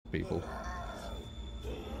people.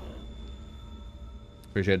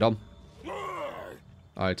 Appreciate it, Dom.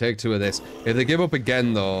 Alright, take 2 of this. If they give up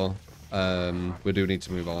again, though, we do need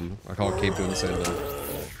to move on. I can't keep doing the same thing.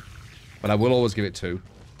 But I will always give it 2.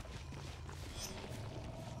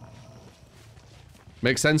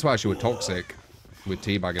 Makes sense why she was toxic with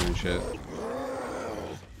teabagging and shit.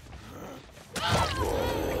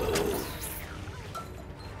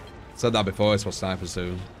 Said that before, it's for snipers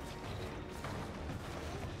too.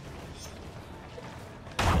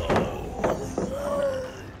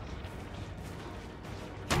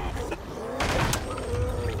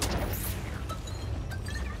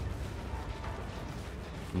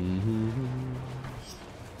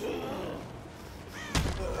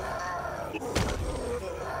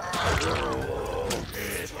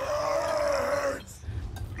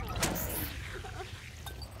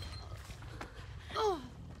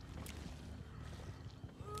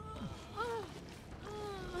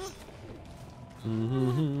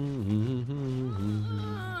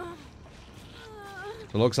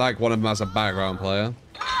 So it looks like one of them has a background player.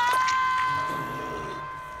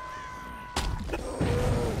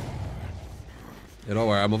 Yeah, don't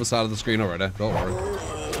worry, I'm other side of the screen already. Don't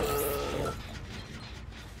worry.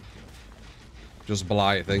 Just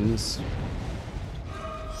blight things.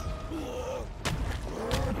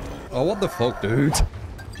 Oh, what the fuck, dude?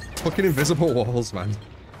 Fucking invisible walls, man.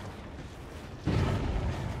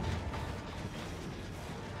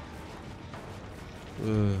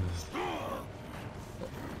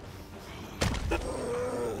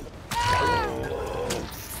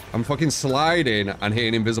 I'm fucking sliding and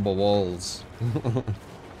hitting invisible walls.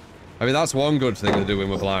 I mean, that's one good thing they're doing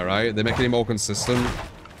with Blight, right? They're making it more consistent,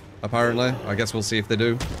 apparently. I guess we'll see if they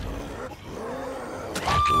do.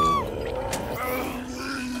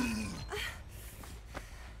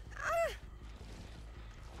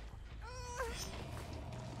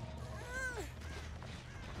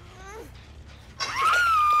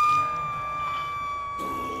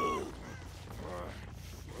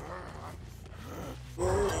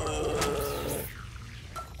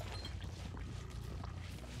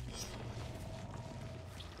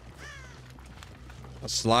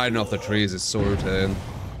 Sliding off the trees is so irritating.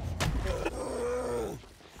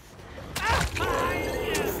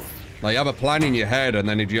 Like, you have a plan in your head and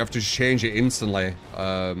then you have to change it instantly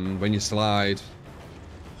when you slide.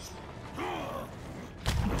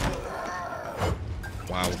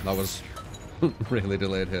 Wow, that was really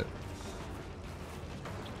delayed hit.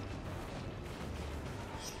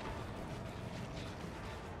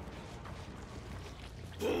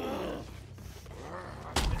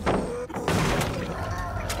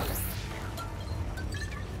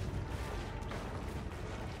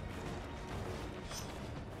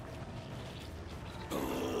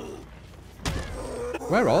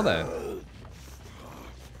 Where are they?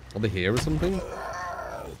 Are they here or something?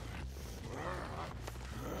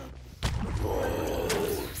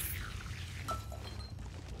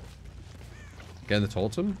 Getting the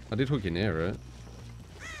totem? I did hook you near it.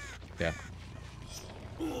 Yeah.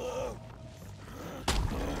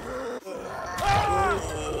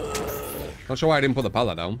 Not sure why I didn't put the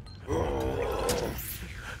pallet down.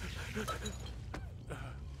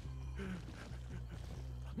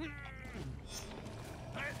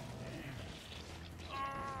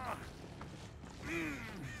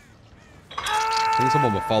 I think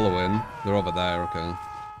someone we're following. They're over there, okay.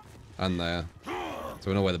 And there. So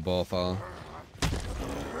we know where they both are.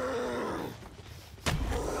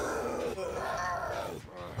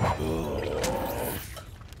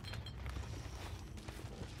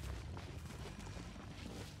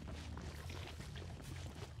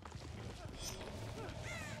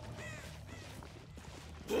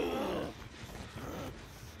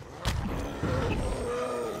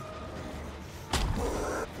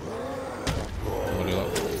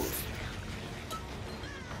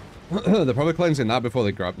 They're probably cleansing that before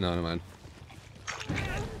they grab. No, no, man.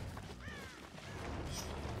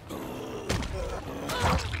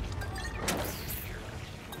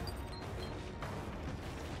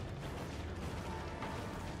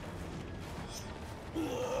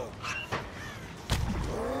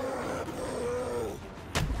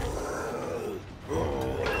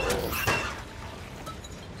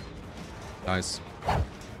 Nice.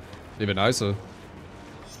 Even nicer.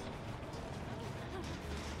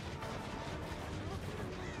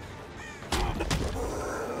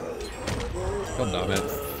 God damn it.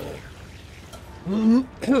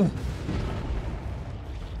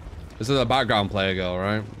 This is a background player girl,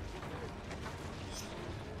 right?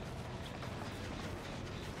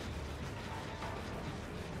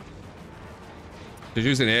 She's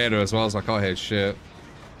using Ada as well, so I can't hit shit.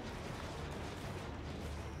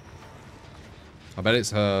 I bet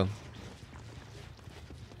it's her.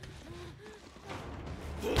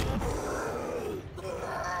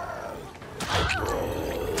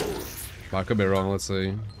 But I could be wrong, let's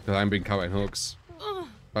see. Because I haven't been counting hooks.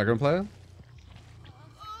 Background player?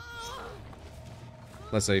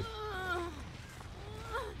 Let's see.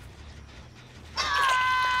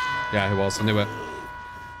 Yeah, he was. I knew it.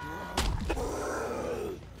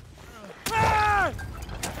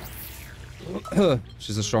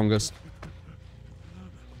 She's the strongest.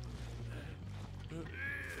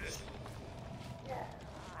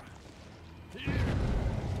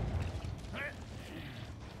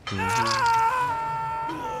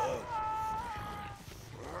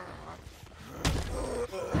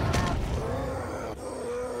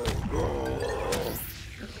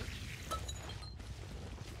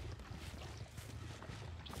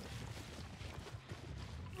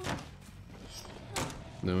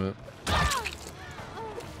 Knew it.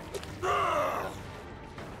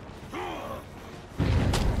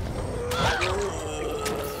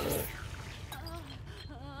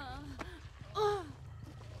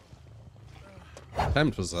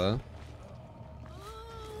 Tempt was there.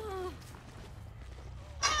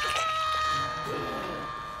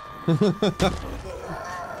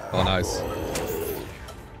 Oh, nice.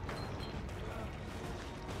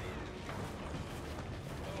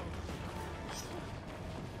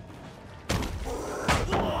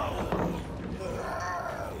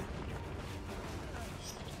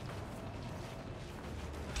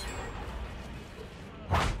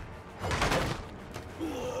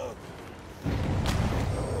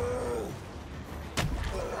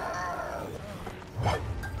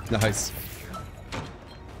 Nice.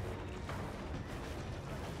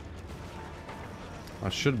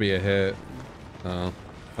 That should be a hit. Oh,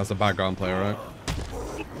 that's a background player, right?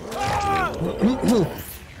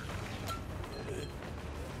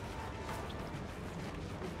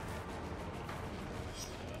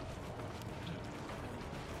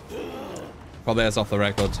 Probably that's off the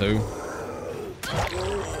record too.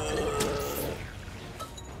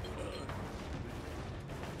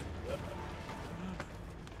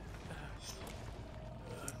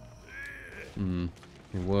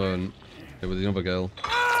 It weren't. It was the other girl.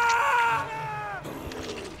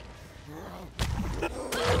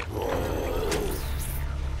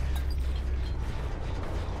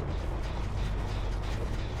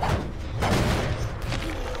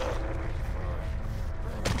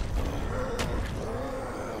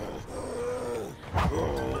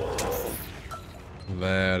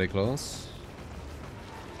 Very close.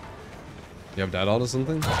 You have dead on or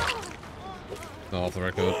something? No, off the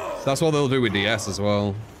record. That's what they'll do with DS as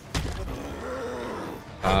well.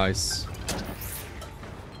 Nice.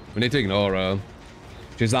 We need to ignore her.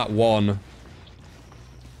 She's that one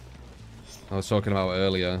I was talking about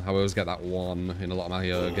earlier. I always get that one in a lot of my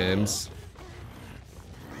games.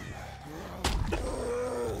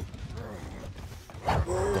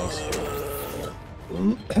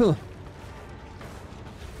 Close.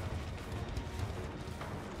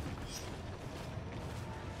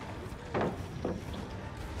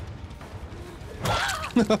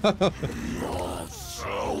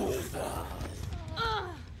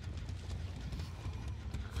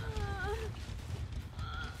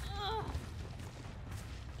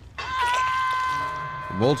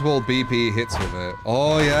 Multiple BP hits with it.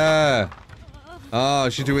 Oh, yeah. Oh,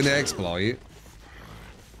 she's doing the exploit.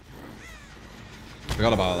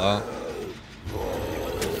 Forgot about that.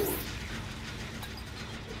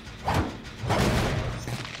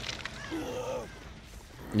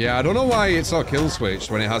 Yeah, I don't know why it's not kill switched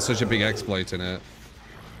when it has such a big exploit in it.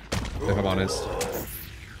 If I'm honest.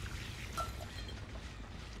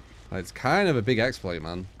 It's kind of a big exploit,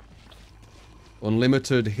 man.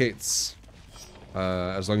 Unlimited hits.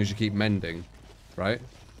 As long as you keep mending. Right?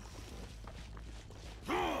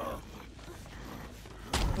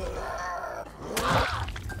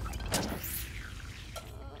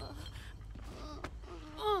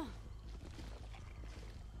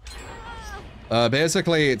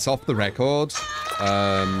 Basically, it's off the record.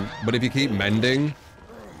 But if you keep mending,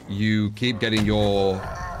 you keep getting your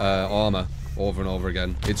armor over and over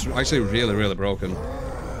again. It's actually really, really broken.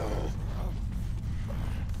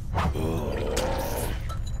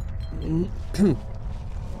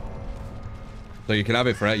 So you can have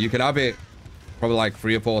it for you can have it probably like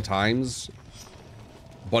 3 or 4 times,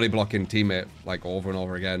 body blocking teammate like over and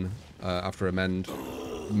over again after a mend.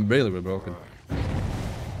 Really, really broken.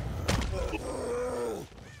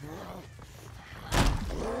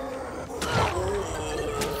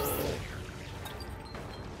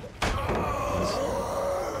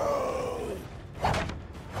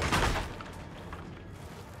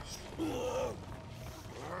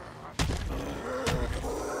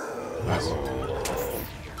 Nice.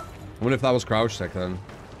 I wonder if that was crouch tech then.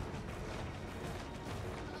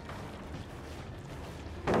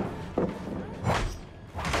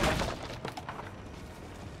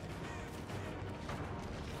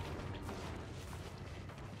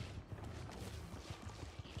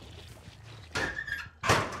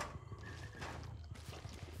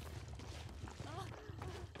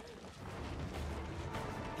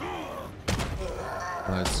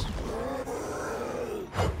 Nice.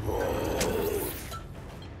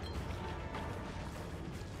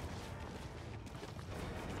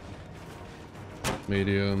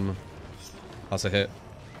 Medium. That's a hit.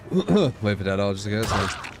 Wait for that all just in case.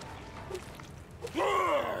 Nice.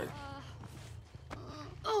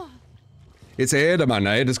 It's Ada, man.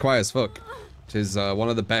 Ada's quiet as fuck. It is one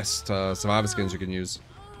of the best survivor skins you can use.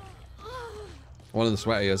 One of the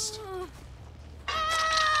sweatiest.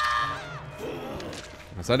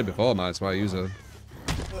 I said it before, man. That's why I use her.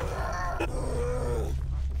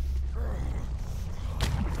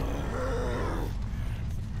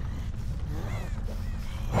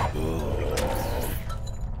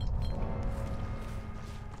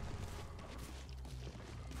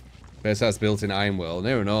 Base has built in Iron World.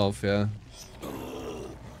 Near enough, yeah.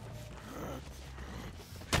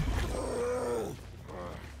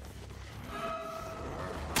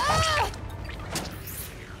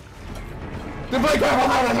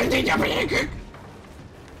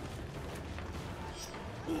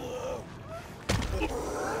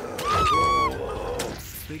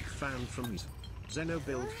 Big fan from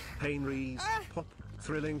Xenobuild, Painrees, Pop,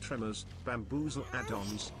 Thrilling Tremors, Bamboozle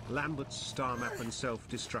add-ons, Lambert's Star Map and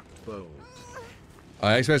Self-Destruct Bolt.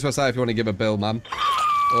 Alright, express website if you want to give a bill, man.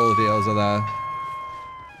 All the deals are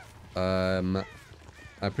there.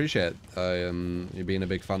 I appreciate you being a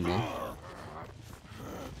big fan, man.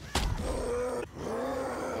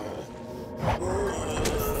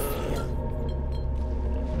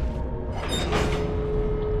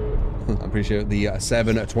 I appreciate the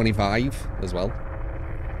 7.25 as well.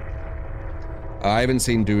 I haven't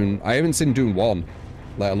seen Dune 1,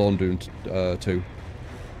 let alone Dune 2.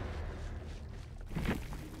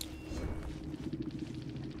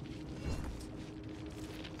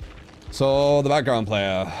 So the background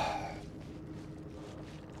player.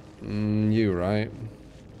 You, right?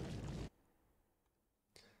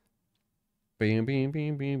 Bam, bam,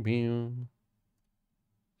 bam, bam, bam.